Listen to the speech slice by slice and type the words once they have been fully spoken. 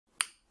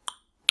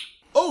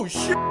Oh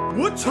shit!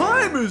 What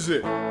time is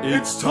it?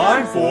 It's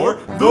time for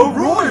the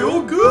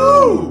Royal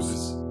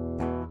Goobs!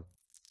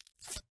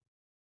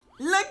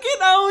 Look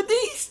at all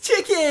these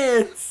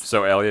chickens!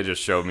 So Elliot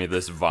just showed me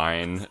this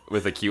vine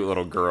with a cute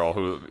little girl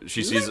who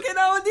she sees. Look at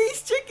all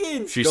these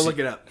chickens! Go look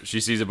it up. She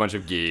sees a bunch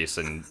of geese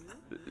and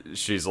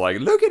she's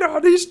like, "Look at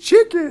all these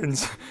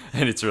chickens!"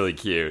 And it's really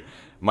cute.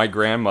 My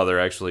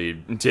grandmother actually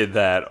did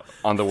that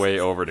on the way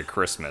over to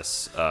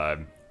Christmas,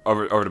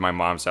 over to my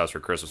mom's house for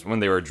Christmas. When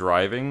they were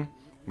driving,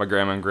 my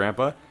grandma and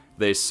grandpa,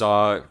 they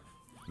saw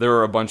there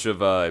were a bunch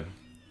of. I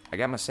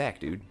got my sack,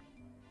 dude.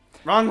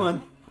 Wrong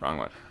one. Wrong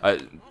one.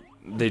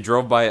 They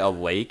drove by a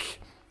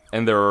lake,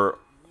 and there were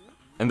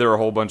a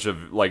whole bunch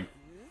of like.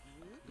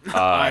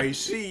 I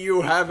see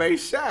you have a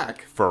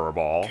sack.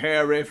 Furball.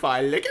 Care if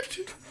I lick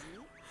it?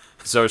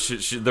 So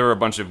there were a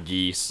bunch of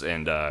geese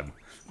and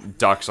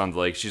ducks on the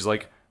lake. She's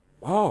like,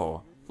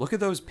 "Whoa, look at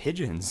those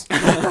pigeons."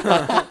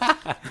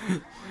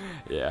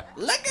 Yeah.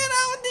 Look at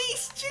all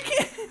these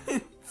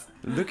chickens!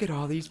 Look at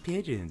all these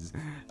pigeons.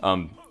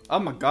 Oh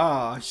my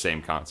gosh.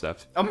 Same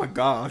concept. Oh my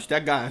gosh,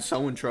 that guy is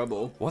so in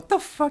trouble. What the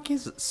fuck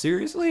is...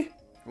 Seriously?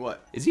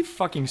 What? Is he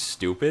fucking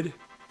stupid?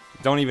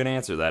 Don't even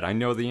answer that. I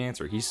know the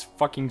answer. He's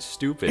fucking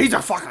stupid. He's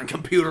a fucking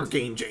computer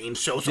game, James.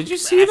 Show some Did you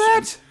see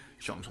that?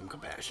 Show him some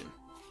compassion.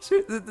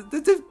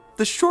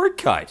 The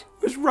shortcut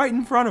was right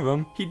in front of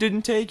him. He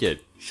didn't take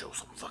it. Show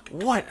some fucking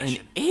What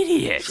compassion. an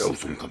idiot. Show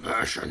some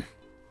compassion.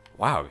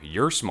 Wow,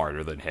 you're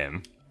smarter than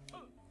him.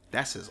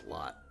 That says a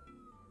lot.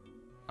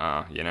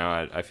 You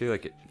know, I feel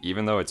like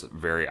even though it's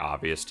very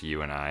obvious to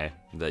you and I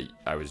that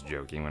I was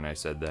joking when I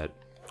said that,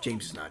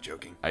 James is not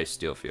joking. I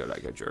still feel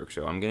like a jerk.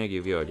 So I'm gonna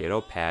give you a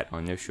little pat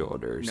on the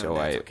shoulder, No, so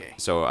that's okay.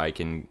 so I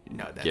can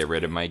No, that's get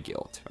rid of okay. my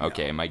guilt.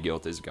 Okay, my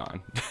guilt is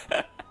gone.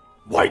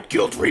 White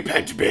guilt,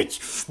 repent,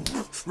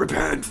 bitch!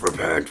 Repent,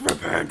 repent,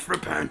 repent,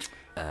 repent.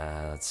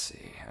 Let's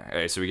see. All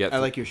right, so we got. I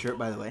like your shirt,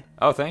 by the way.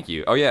 Oh, thank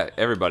you. Oh yeah,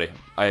 everybody.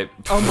 Oh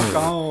my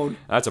god.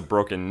 That's a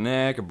broken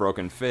neck, a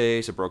broken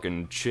face, a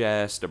broken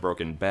chest, a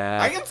broken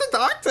back. I am the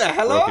doctor,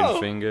 hello!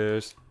 Broken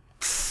fingers.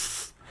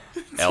 Do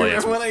you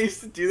Elliot's. remember when I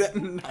used to do that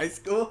in high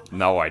school?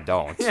 No, I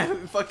don't. Yeah,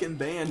 fucking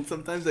band.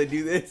 Sometimes I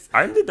do this.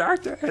 I'm the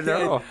doctor.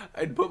 Hello.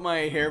 I'd put my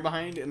hair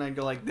behind and I'd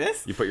go like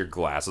this. You put your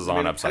glasses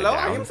on upside Hello,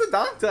 down. I am the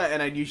doctor,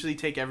 and I'd usually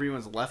take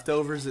everyone's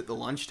leftovers at the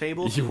lunch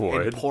table You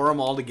would? and pour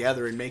them all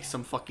together and make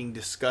some fucking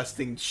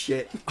disgusting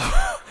shit.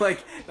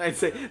 Like, and I'd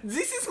say,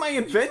 "This is my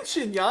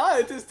invention, yeah.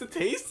 It is the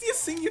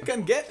tastiest thing you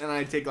can get." And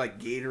I'd take like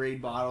Gatorade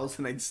bottles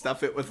and I'd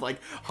stuff it with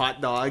like hot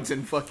dogs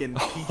and fucking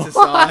pizza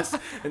sauce,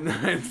 and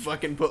then I'd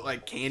fucking put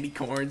like candy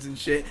corns and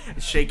shit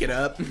and shake it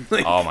up.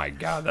 Like, Oh my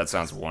god, that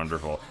sounds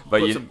wonderful. But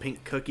put you, some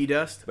pink cookie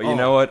dust. but you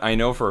know what? I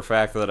know for a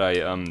fact that I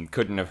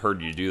couldn't have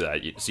heard you do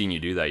that, seen you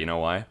do that. You know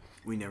why?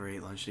 We never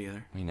ate lunch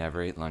together. We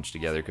never ate lunch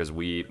together because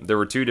there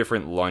were two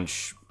different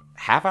lunch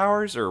half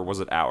hours, or was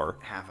it hour?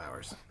 Half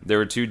hours. There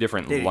were two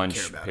different They didn't care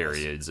lunch about us.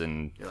 periods,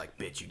 and You're like,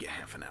 bitch, you get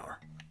half an hour.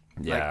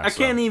 yeah, I so-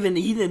 can't even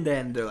eat in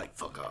then. They're like,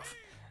 fuck off.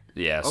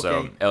 Yeah, so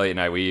Okay. Elliot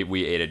and I,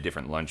 we ate at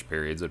different lunch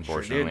periods,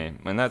 unfortunately,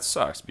 and that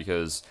sucks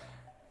because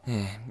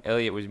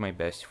Elliot was my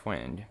best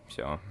friend.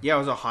 So Yeah, I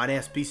was a hot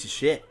ass piece of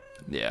shit.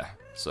 yeah,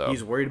 so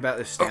He's worried about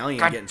the stallion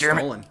God getting damn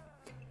it. stolen.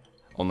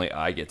 only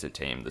I get to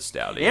tame the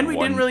stallion. And we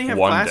didn't really have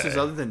one classes day.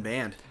 other than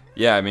band.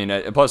 Yeah, I mean,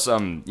 plus,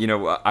 you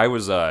know, I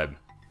was a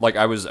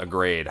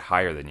grade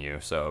higher than you,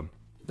 so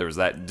there was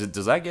that.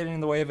 Does that get in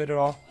the way of it at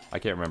all? I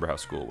can't remember how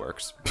school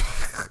works.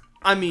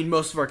 I mean,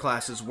 most of our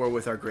classes were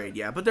with our grade,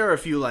 yeah, but there are a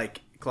few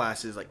like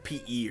classes like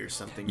PE or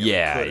something. That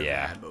Yeah, we could have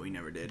yeah. had, but we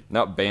never did.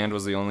 No, band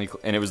was the only,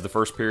 and it was the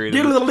first period.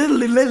 You You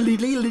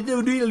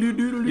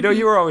know,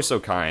 you were always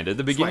so kind. At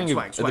the beginning,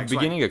 Swag, swag, at the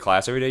beginning of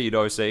class every day, you'd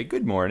always say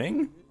 "Good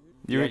morning."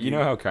 You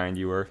know how kind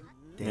you were.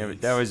 Yeah,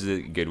 Thanks. that was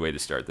a good way to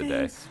start the day.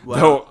 Thanks.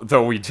 Well-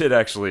 Though we did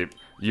actually.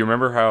 You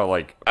remember how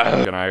like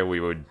and I we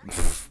would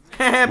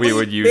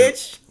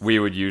Bitch. we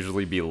would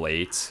usually be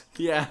late.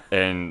 Yeah.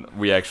 And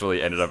we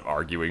actually ended up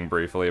arguing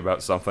briefly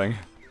about something,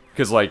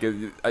 because like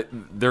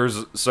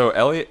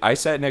Elliot, I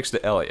sat next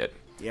to Elliot,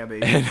 Yeah,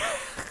 baby. and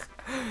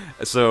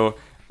so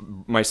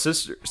my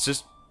sister,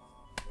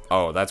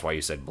 oh, that's why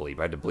you said bleep.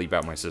 I had to bleep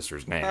out my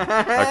sister's name.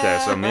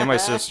 Okay, so me and my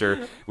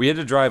sister, we had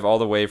to drive all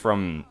the way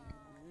from,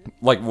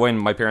 like, when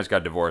my parents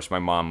got divorced, my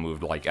mom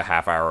moved like a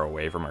half hour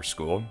away from our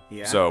school.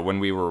 Yeah. So when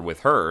we were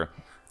with her,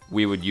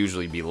 we would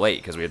usually be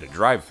late because we had to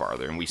drive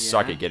farther, and we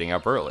suck Yeah. at getting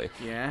up early.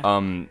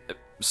 Yeah.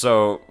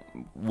 So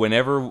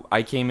whenever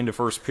I came into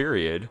first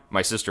period,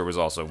 my sister was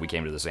also, we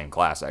came to the same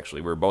class actually.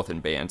 We were both in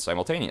band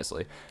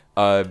simultaneously.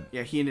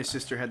 Yeah, he and his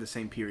sister had the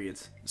same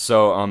periods.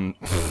 So I'm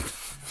so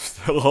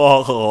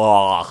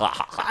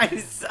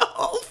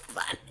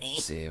funny.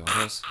 see what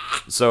else?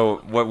 So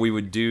what we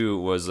would do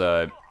was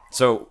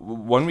so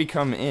when we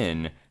come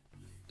in,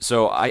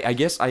 so I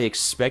guess I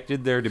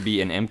expected there to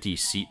be an empty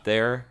seat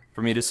there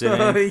for me to sit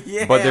in,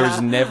 Yeah. but there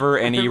was never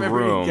any I remember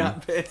room. You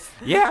got pissed.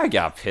 Yeah, I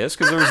got pissed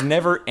because there was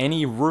never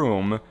any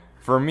room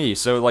for me.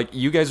 So like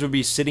you guys would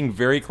be sitting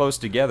very close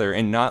together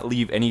and not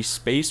leave any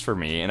space for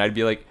me, and I'd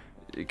be like,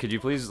 could you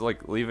please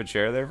like leave a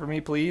chair there for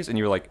me, please? And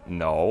you were like,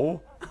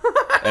 no.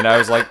 And I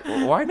was like,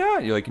 well, why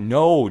not? You're like,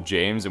 no,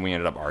 James. And we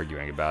ended up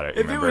arguing about it.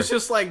 If remember? it was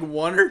just like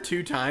 1 or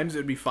 2 times,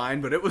 it'd be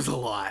fine. But it was a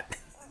lot.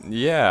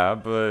 Yeah,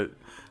 but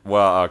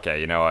well, okay.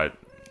 You know what?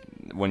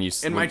 When you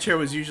And my chair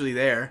was usually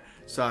there,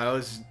 so I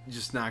was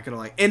just not gonna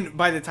like. And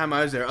by the time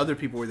I was there, other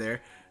people were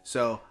there,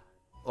 so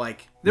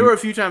like there were a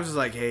few times I was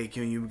like, "Hey,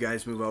 can you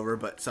guys move over?"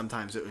 But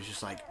sometimes it was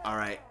just like, "All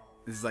right,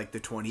 this is like the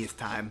 20th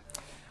time.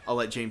 I'll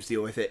let James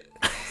deal with it."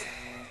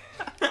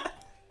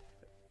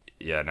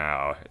 Yeah,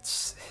 no,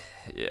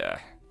 yeah.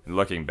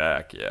 Looking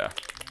back, yeah.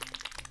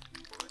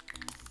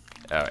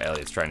 Oh,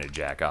 Elliot's trying to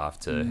jack off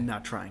to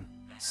Not trying.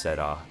 set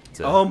off.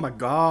 To, Oh my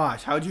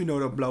gosh, how'd you know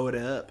to blow it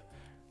up?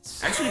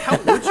 Actually,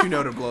 how would you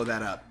know to blow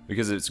that up?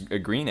 Because it's a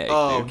green egg.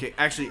 Oh, dude. okay.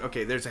 Actually,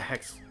 okay. There's a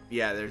hex.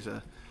 Yeah, there's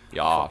a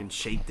Yeah. fucking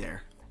shape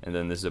there. And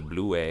then there's a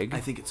blue egg. I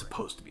think it's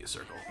supposed to be a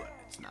circle, but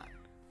it's not.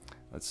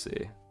 Let's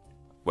see.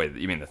 Wait,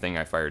 you mean the thing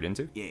I fired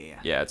into? Yeah.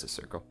 Yeah, it's a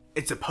circle.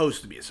 It's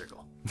supposed to be a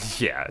circle.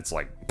 Yeah, it's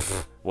like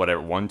whatever.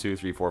 1, 2,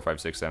 3, 4,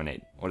 5, 6, 7,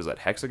 8. What is that?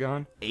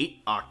 Hexagon?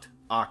 8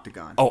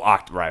 octagon. Oh,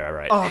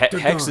 right. Octagon.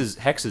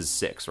 Hex is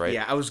 6, right?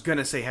 Yeah, I was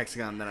gonna say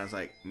hexagon, then I was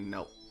like,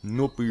 nope.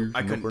 Nope.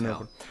 I couldn't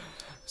tell.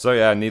 So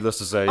yeah, needless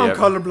to say, I'm yeah,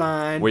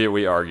 colorblind.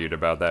 we argued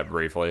about that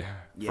briefly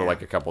Yeah. for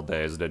like a couple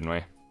days, didn't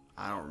we?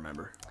 I don't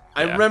remember.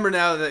 I Yeah. remember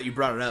now that you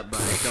brought it up, but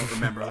I don't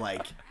remember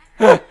like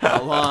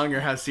how long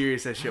or how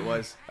serious that shit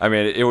was. I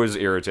mean, it was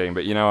irritating,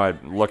 but you know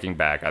what? Looking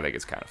back, I think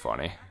it's kind of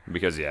funny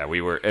because yeah, we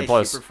were, and It's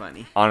plus, super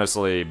funny.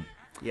 honestly,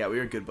 Yeah, we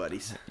were good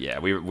buddies. yeah,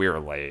 we were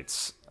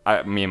late.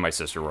 Me and my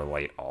sister were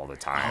late all the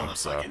time. All the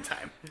so, fucking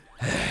time.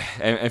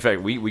 and in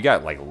fact, we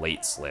got like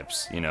late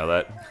slips. You know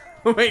that?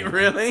 Wait,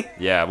 really?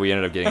 Yeah, we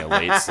ended up getting a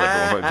late slip.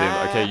 At one point, being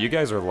like, okay, you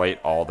guys are late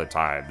all the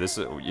time.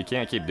 You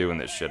can't keep doing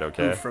this shit,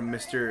 okay? From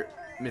Mr.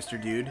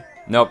 Dude.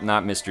 Nope,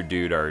 not Mr.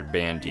 Dude, our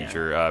band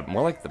teacher.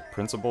 More like the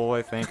principal,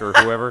 I think, or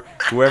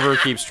whoever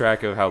keeps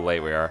track of how late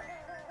we are.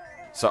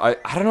 So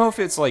I don't know if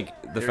it's like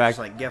the They're fact. just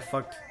like, get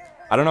fucked.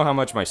 I don't know how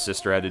much my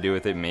sister had to do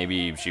with it.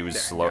 Maybe she was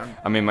There, slow. down.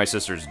 I mean, my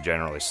sister's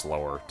generally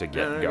slower to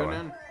get Go going.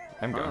 down.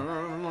 I'm going.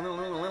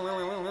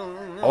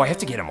 Oh, I have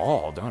to get them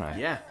all, don't I?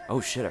 Yeah.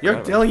 Oh shit. I You're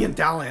forgot about dillion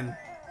dallion.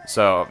 that.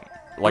 So,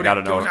 like, I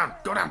don't know.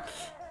 Go down.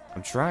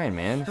 I'm trying,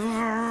 man.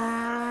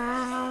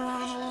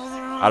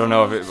 I don't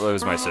know if it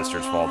was my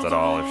sister's fault at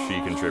all, if she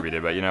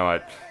contributed, but you know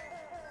what?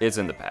 It's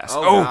in the past.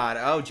 Oh, God.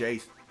 Oh,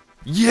 Jace.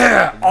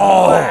 Yeah!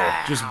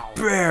 Oh! Just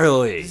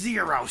barely!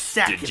 0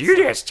 seconds. Did you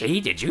just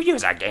cheat? Did you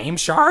use a game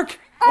shark?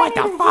 What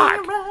the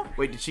fuck?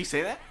 Wait, did she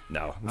say that?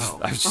 No. Oh.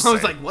 I was just I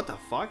was saying. like, what the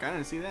fuck? I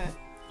didn't see that.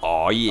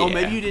 Oh, yeah. Oh,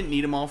 maybe you didn't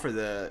need them all for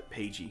the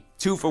pagey.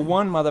 2 for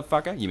 1,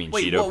 motherfucker. You mean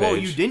Wait, Cheeto whoa,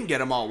 page? you didn't get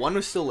them all. One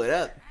was still lit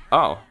up.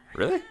 Oh,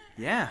 really?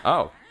 Yeah.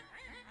 Oh.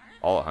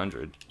 All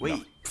 100.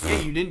 Wait, yeah,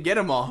 you didn't get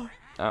them all. No.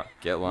 Oh,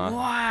 get lost.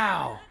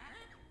 Wow.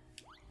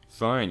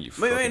 Fine, you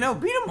Wait, fucking... no,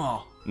 beat them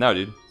all. No,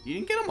 dude. You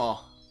didn't get them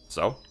all.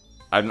 So?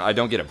 I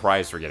don't get a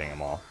prize for getting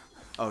them all.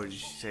 Oh, did she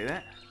say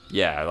that?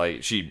 Yeah,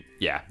 like,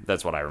 yeah,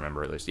 that's what I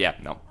remember at least. Yeah,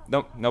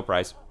 no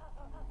prize.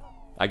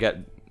 I got,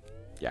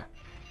 yeah.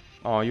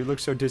 Oh, you look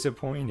so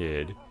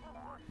disappointed.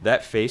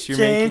 That face you're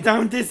making.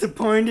 I'm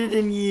disappointed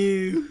in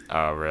you.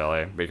 Oh,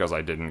 really? Because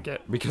I didn't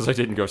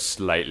go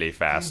slightly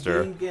faster.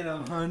 You didn't get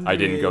 100. I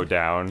didn't go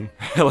down.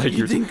 Like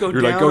You didn't go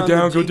you're down like, go on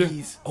down, the go down.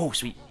 jiggies. Oh,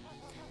 sweet.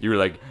 You were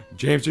like,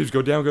 James,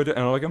 go down, go down.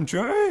 And I'm like, I'm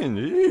trying.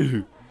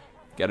 Ew.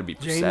 Gotta be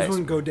precise. James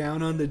wouldn't go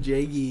down on the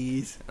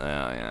jiggies. Oh,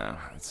 yeah.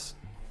 It's...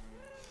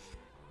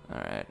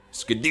 Alright.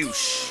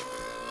 Skadoosh.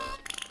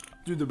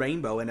 Through the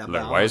rainbow and up.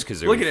 Look, why is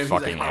Kazooie Look at him, he's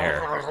fucking like,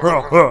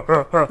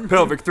 air?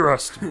 Pelvic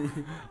thrust.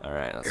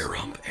 Alright, let's... Air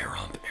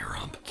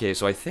hump. Okay,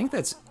 so I think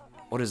that's...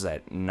 What is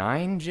that?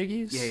 9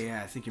 jiggies?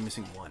 Yeah, I think you're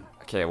missing one.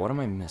 Okay, what am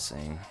I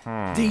missing?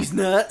 These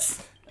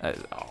nuts.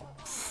 Oh,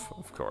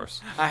 of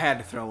course. I had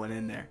to throw one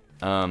in there.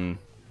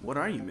 What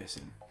are you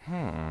missing?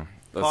 Let's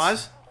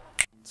Pause.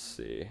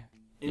 see.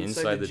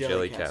 Inside the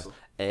jelly castle.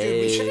 Dude,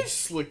 we should have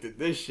just looked at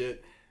this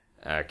shit.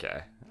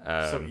 Okay.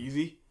 So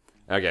easy.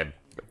 Okay.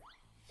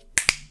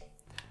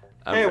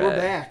 Hey, we're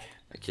back.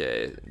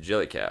 Okay,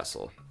 jelly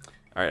castle.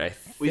 Alright, I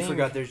think... We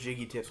forgot there's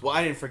jiggy tips. Well,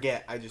 I didn't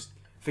forget. I just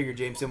figured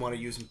James didn't want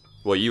to use them.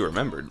 Well, you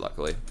remembered,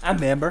 luckily. I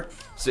remember.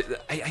 So,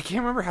 I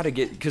can't remember how to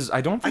get... Because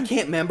I don't I think...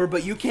 can't remember,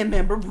 but you can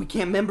remember. We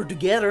can't remember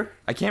together.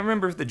 I can't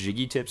remember if the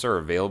jiggy tips are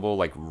available,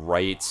 like,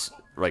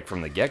 like,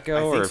 from the get-go,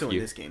 I or think if so you...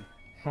 in this game.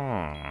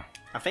 Hmm.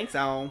 I think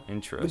so.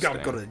 Interesting. We gotta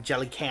go to the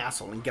jelly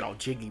castle and get all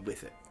jiggy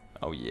with it.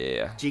 Oh,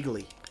 yeah.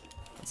 Jiggly.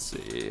 Let's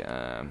see,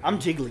 I'm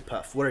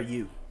Jigglypuff. What are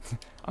you?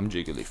 I'm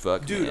jiggly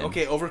fuck, Dude, man.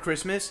 okay, over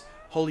Christmas,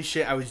 holy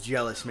shit, I was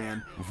jealous,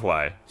 man.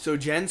 Why? So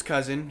Jen's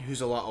cousin,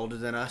 who's a lot older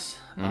than us,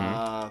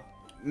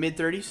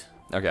 mid-30s,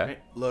 Okay. right?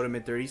 Low to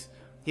mid-30s.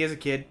 He has a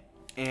kid,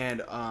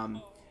 and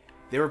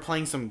they were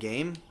playing some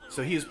game.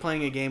 So he was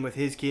playing a game with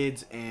his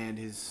kids and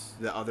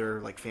the other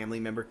like family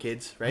member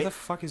kids, Where right? the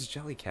fuck is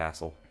Jelly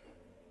Castle?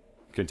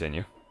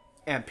 Continue.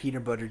 At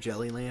Peanut Butter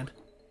Jelly Land.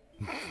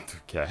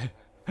 Okay.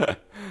 God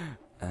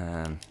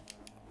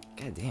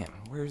damn,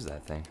 where is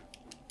that thing?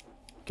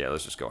 Okay,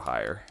 let's just go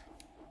higher.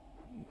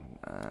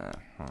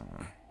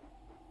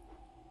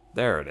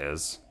 There it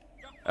is.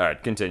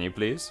 Alright, continue,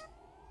 please.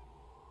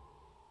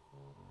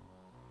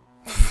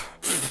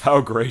 How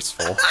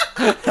graceful.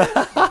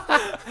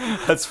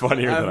 That's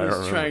funnier than I remember. I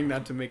was trying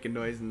not to make a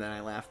noise and then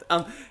I laughed.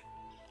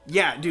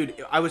 Yeah, dude,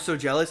 I was so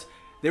jealous.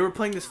 They were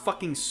playing this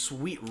fucking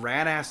sweet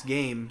rad-ass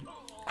game.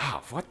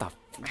 Oh, what the...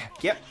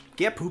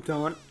 Get pooped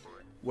on.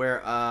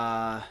 Where,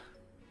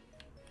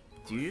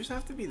 do you just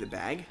have to be the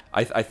bag?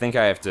 I think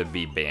I have to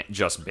be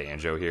just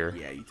Banjo here.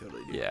 Yeah, you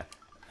totally do. Yeah.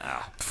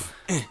 Ah.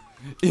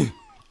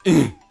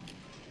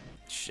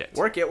 Shit.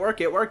 Work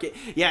it.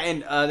 Yeah,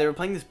 and they were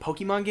playing this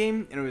Pokemon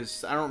game, and it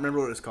was, I don't remember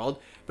what it was called,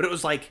 but it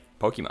was like...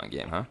 Pokemon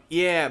game, huh?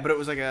 Yeah, but it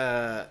was like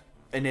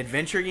an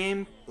adventure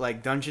game,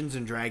 like Dungeons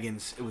and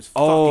Dragons. It was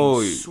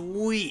fucking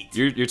sweet.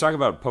 You're talking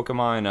about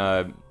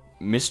Pokemon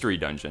Mystery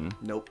Dungeon.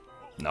 Nope.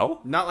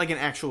 No? Not like an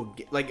actual,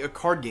 like a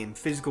card game,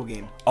 physical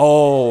game.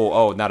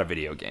 Oh, not a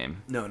video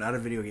game. No, not a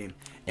video game.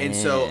 And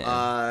so,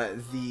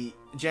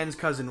 Jen's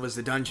cousin was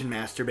the dungeon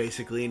master,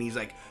 basically, and he's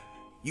like,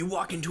 you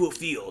walk into a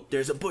field,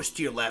 there's a bush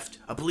to your left,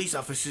 a police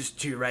officer's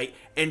to your right,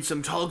 and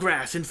some tall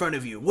grass in front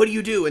of you. What do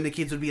you do? And the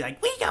kids would be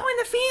like, we go in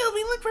the field,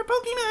 we look for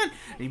Pokemon.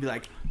 And he'd be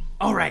like,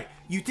 alright,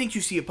 you think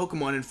you see a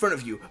Pokemon in front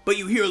of you, but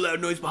you hear a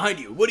loud noise behind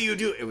you. What do you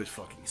do? It was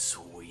fucking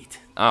sweet.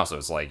 Oh, so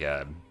it's like,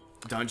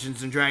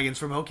 Dungeons and Dragons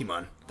for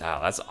Pokemon.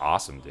 Wow, that's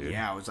awesome, dude.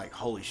 Yeah, I was like,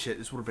 holy shit,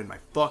 this would have been my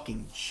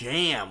fucking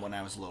jam when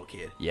I was a little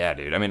kid. Yeah,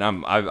 dude. I mean,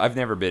 I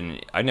never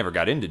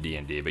got into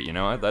D&D, but you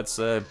know what? That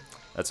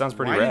sounds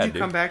pretty rad, Why did you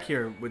dude. come back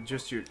here with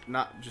just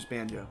not just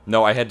Banjo?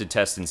 No, I had to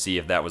test and see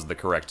if that was the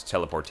correct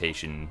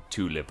teleportation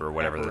tulip or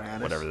whatever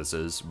this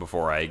is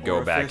before I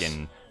go back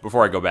and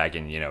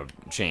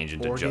change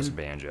into Organ? just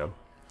Banjo.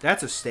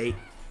 That's a state.